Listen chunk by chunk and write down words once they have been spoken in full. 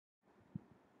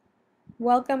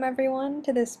Welcome everyone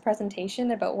to this presentation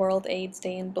about World AIDS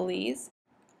Day in Belize.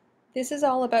 This is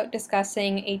all about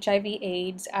discussing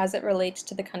HIV/AIDS as it relates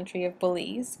to the country of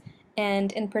Belize,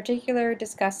 and in particular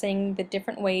discussing the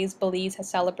different ways Belize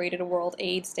has celebrated World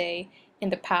AIDS Day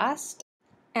in the past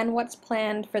and what's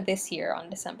planned for this year on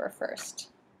December 1st.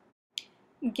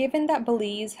 Given that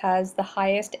Belize has the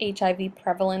highest HIV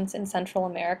prevalence in Central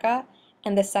America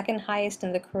and the second highest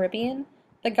in the Caribbean,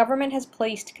 the government has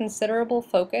placed considerable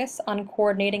focus on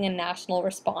coordinating a national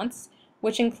response,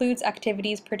 which includes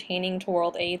activities pertaining to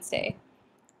World AIDS Day.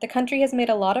 The country has made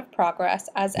a lot of progress,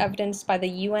 as evidenced by the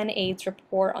UN AIDS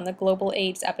Report on the Global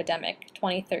AIDS Epidemic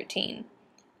 2013.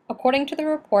 According to the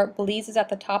report, Belize is at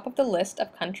the top of the list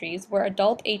of countries where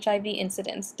adult HIV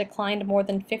incidence declined more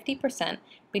than 50%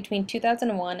 between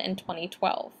 2001 and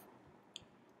 2012.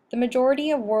 The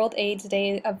majority of World AIDS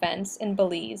Day events in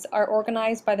Belize are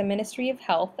organized by the Ministry of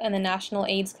Health and the National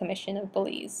AIDS Commission of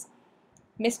Belize.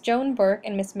 Ms. Joan Burke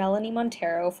and Ms. Melanie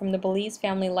Montero from the Belize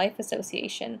Family Life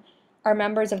Association are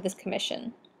members of this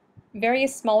commission.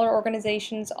 Various smaller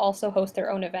organizations also host their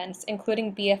own events,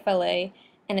 including BFLA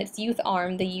and its youth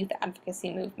arm, the Youth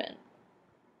Advocacy Movement.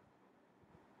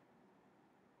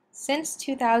 Since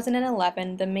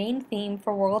 2011, the main theme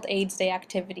for World AIDS Day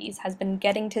activities has been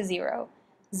Getting to Zero.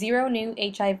 Zero new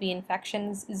HIV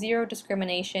infections, zero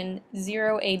discrimination,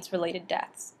 zero AIDS-related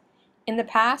deaths. In the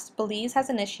past, Belize has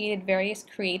initiated various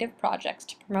creative projects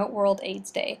to promote World AIDS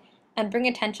Day and bring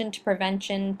attention to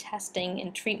prevention, testing,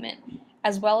 and treatment,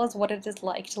 as well as what it is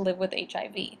like to live with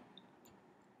HIV.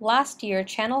 Last year,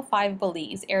 Channel 5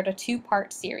 Belize aired a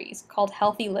two-part series called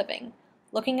Healthy Living,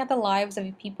 looking at the lives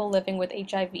of people living with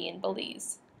HIV in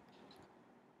Belize.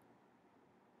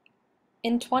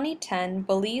 In 2010,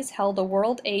 Belize held a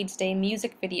World AIDS Day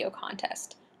music video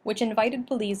contest, which invited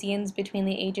Belizeans between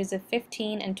the ages of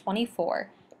 15 and 24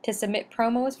 to submit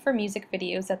promos for music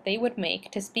videos that they would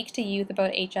make to speak to youth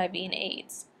about HIV and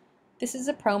AIDS. This is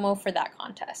a promo for that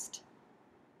contest.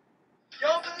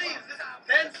 Yo, Belize,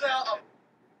 this is Denzel of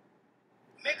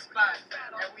Mixed Bag,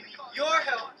 and we need your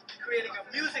help creating a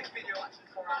music video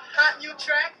for a hot new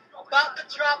track about to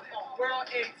drop on World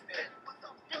AIDS Day.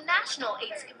 The National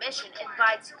AIDS Commission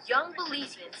invites young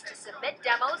Belizeans to submit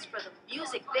demos for the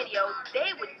music video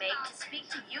they would make to speak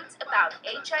to youths about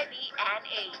HIV and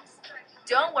AIDS.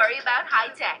 Don't worry about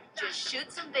high tech, just shoot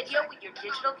some video with your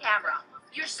digital camera,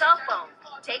 your cell phone,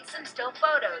 take some still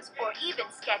photos, or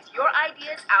even sketch your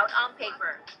ideas out on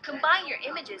paper. Combine your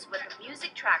images with the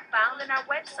music track found on our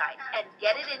website and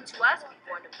get it into us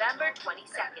before November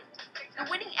 22nd. The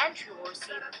winning entry will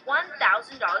receive $1,000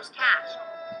 cash.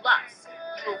 Plus,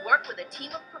 you will work with a team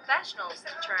of professionals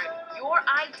to turn your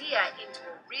idea into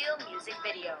a real music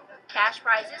video. Cash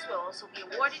prizes will also be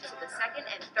awarded to the second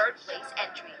and third place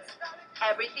entries.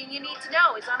 Everything you need to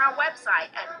know is on our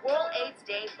website at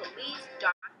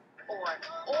worldaidsdaybelize.org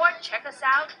or check us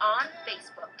out on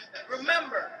Facebook.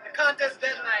 Remember, the contest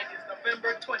deadline is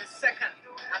November 22nd,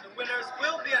 and the winners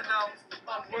will be announced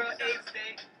on World AIDS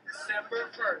Day, December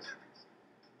 1st.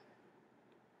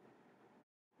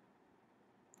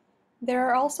 There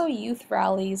are also youth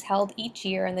rallies held each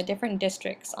year in the different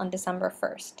districts on December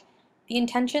 1st. The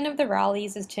intention of the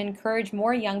rallies is to encourage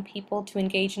more young people to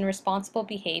engage in responsible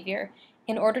behavior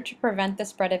in order to prevent the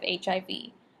spread of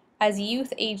HIV, as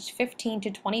youth aged 15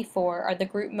 to 24 are the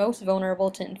group most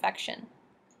vulnerable to infection.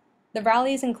 The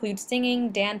rallies include singing,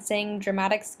 dancing,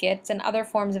 dramatic skits, and other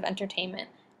forms of entertainment,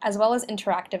 as well as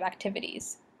interactive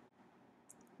activities.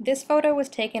 This photo was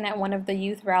taken at one of the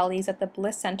youth rallies at the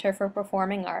Bliss Center for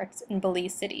Performing Arts in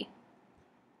Belize City.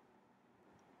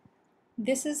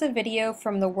 This is a video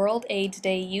from the World AIDS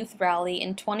Day Youth Rally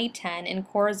in 2010 in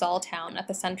Corozal Town at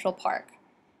the Central Park.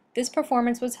 This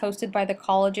performance was hosted by the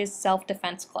college's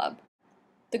Self-Defense Club.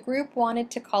 The group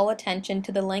wanted to call attention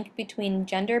to the link between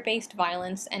gender-based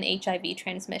violence and HIV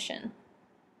transmission.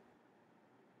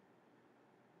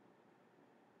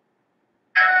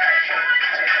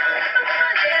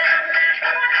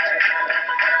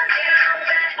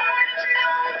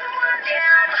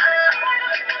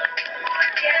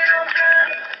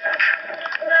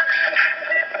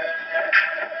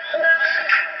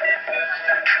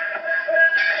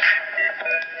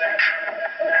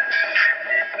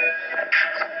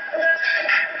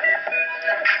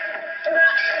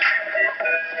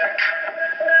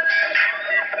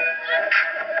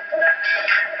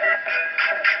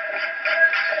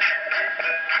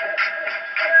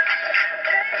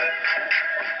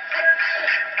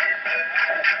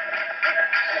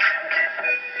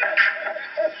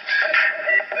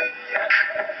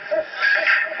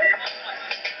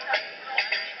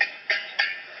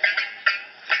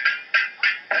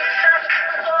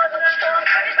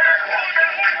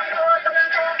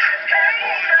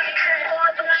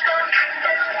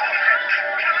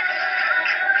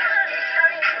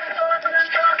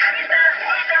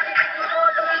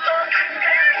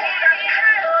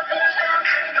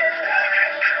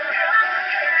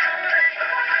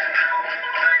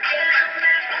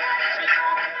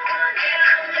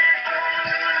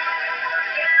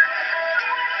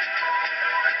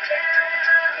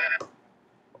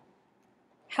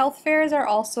 Health fairs are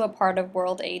also a part of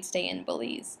World AIDS Day in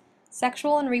Belize.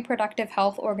 Sexual and reproductive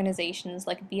health organizations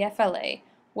like BFLA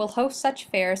will host such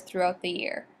fairs throughout the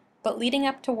year, but leading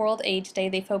up to World AIDS Day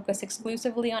they focus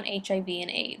exclusively on HIV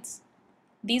and AIDS.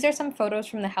 These are some photos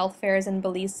from the health fairs in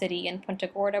Belize City and Punta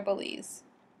Gorda, Belize.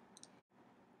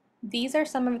 These are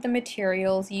some of the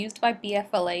materials used by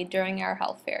BFLA during our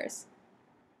health fairs.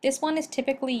 This one is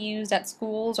typically used at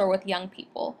schools or with young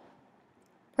people.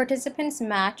 Participants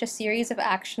match a series of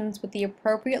actions with the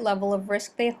appropriate level of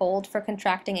risk they hold for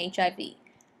contracting HIV.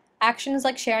 Actions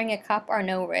like sharing a cup are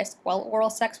no risk, while oral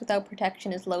sex without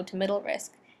protection is low to middle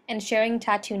risk, and sharing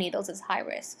tattoo needles is high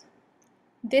risk.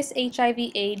 This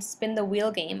HIV/AIDS spin the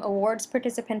wheel game awards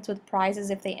participants with prizes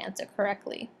if they answer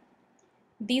correctly.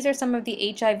 These are some of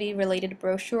the HIV-related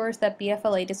brochures that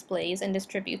BFLA displays and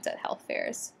distributes at health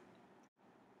fairs.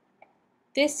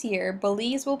 This year,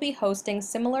 Belize will be hosting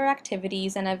similar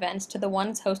activities and events to the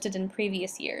ones hosted in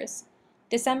previous years.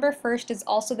 December 1st is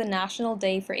also the National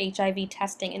Day for HIV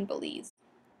testing in Belize.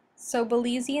 So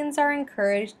Belizeans are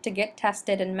encouraged to get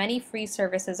tested and many free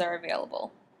services are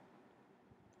available.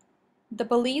 The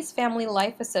Belize Family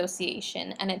Life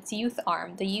Association and its youth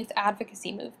arm, the Youth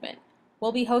Advocacy Movement,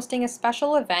 will be hosting a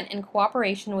special event in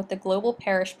cooperation with the Global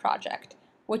Parish Project,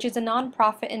 which is a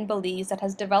nonprofit in Belize that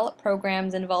has developed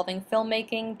programs involving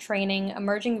filmmaking, training,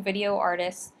 emerging video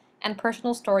artists, and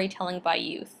personal storytelling by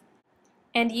youth.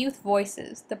 And Youth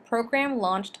Voices, the program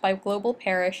launched by Global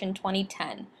Parish in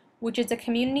 2010, which is a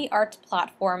community arts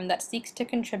platform that seeks to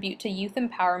contribute to youth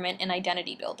empowerment and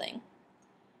identity building.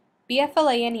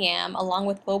 BFLA and YAM, along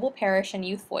with Global Parish and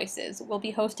Youth Voices, will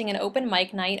be hosting an open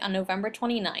mic night on November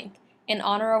 29th in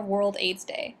honor of World AIDS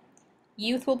Day.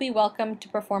 Youth will be welcome to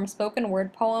perform spoken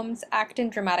word poems, act in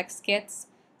dramatic skits,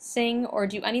 sing, or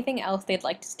do anything else they'd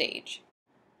like to stage.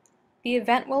 The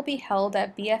event will be held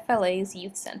at BFLA's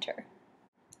Youth Center.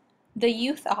 The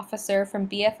youth officer from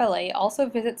BFLA also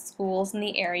visits schools in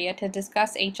the area to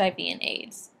discuss HIV and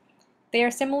AIDS. They are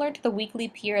similar to the weekly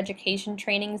peer education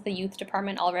trainings the youth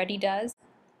department already does,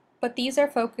 but these are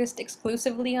focused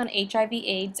exclusively on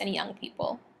HIV/AIDS and young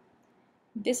people.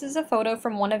 This is a photo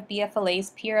from one of BFLA's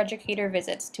peer educator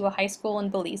visits to a high school in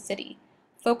Belize City,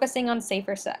 focusing on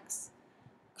safer sex.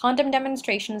 Condom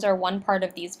demonstrations are one part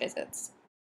of these visits.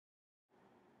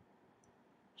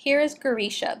 Here is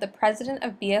Garisha, the president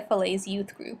of BFLA's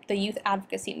youth group, the Youth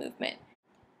Advocacy Movement,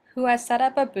 who has set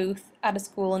up a booth at a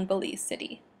school in Belize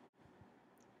City.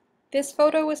 This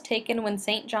photo was taken when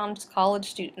St. John's College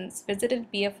students visited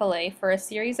BFLA for a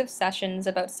series of sessions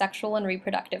about sexual and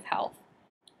reproductive health.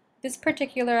 This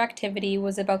particular activity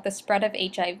was about the spread of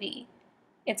HIV.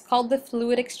 It's called the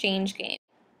Fluid Exchange Game.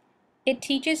 It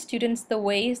teaches students the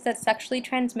ways that sexually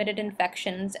transmitted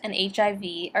infections and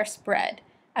HIV are spread,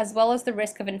 as well as the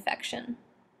risk of infection.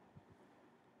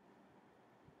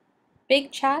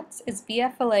 Big Chats is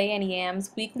BFLA and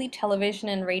YAM's weekly television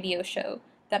and radio show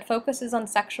that focuses on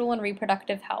sexual and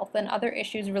reproductive health and other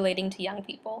issues relating to young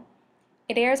people.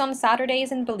 It airs on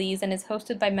Saturdays in Belize and is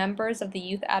hosted by members of the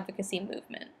Youth Advocacy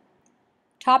Movement.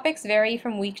 Topics vary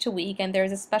from week to week, and there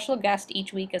is a special guest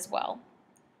each week as well.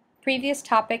 Previous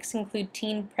topics include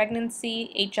teen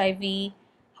pregnancy, HIV,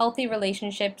 healthy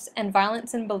relationships, and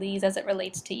violence in Belize as it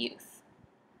relates to youth.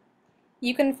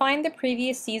 You can find the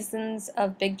previous seasons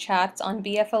of Big Chats on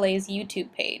BFLA's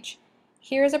YouTube page.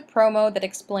 Here's a promo that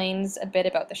explains a bit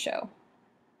about the show.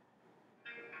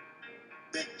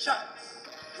 Big Chats,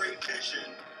 great vision,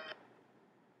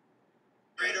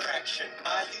 greater action.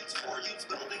 My youths for youths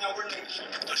building our nation.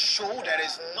 The show that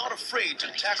is not afraid to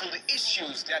tackle the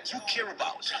issues that you care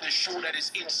about. The show that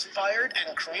is inspired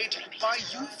and created by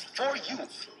youth for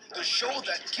youth. The show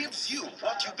that gives you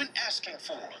what you've been asking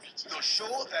for. The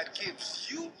show that gives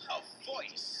you a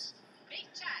voice. Big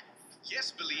Chat.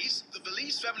 Yes, Belize, the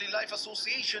Belize Family Life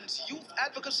Association's Youth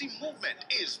Advocacy Movement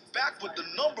is back with the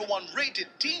 #1 rated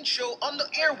teen show on the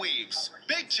airwaves,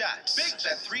 Big Chats,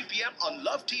 at 3 p.m. on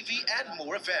Love TV and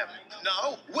More FM.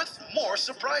 Now, with more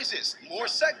surprises, more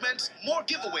segments, more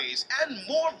giveaways, and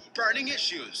more burning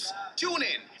issues. Tune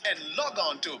in and log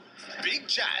on to Big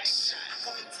Chats.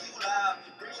 Coming to you live,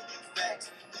 bringing you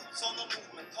facts. Youths on the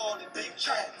movement, call it Big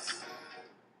Chats.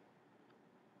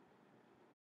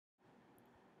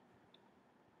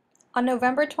 On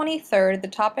November 23rd, the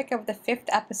topic of the 5th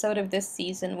episode of this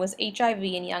season was HIV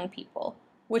in young people,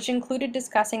 which included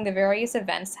discussing the various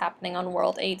events happening on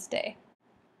World AIDS Day.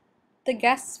 The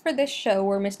guests for this show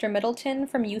were Mr. Middleton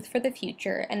from Youth for the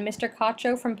Future and Mr.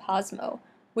 Cacho from POSMO,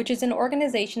 which is an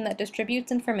organization that distributes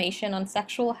information on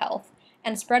sexual health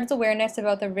and spreads awareness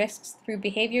about the risks through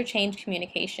behavior change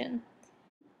communication.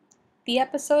 The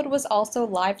episode was also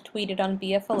live tweeted on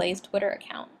BFLA's Twitter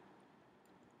account.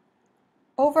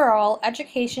 Overall,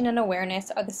 education and awareness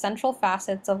are the central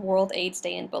facets of World AIDS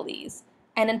Day in Belize,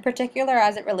 and in particular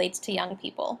as it relates to young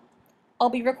people. I'll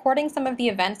be recording some of the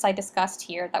events I discussed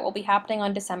here that will be happening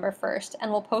on December 1st,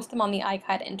 and will post them on the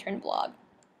ICAD intern blog.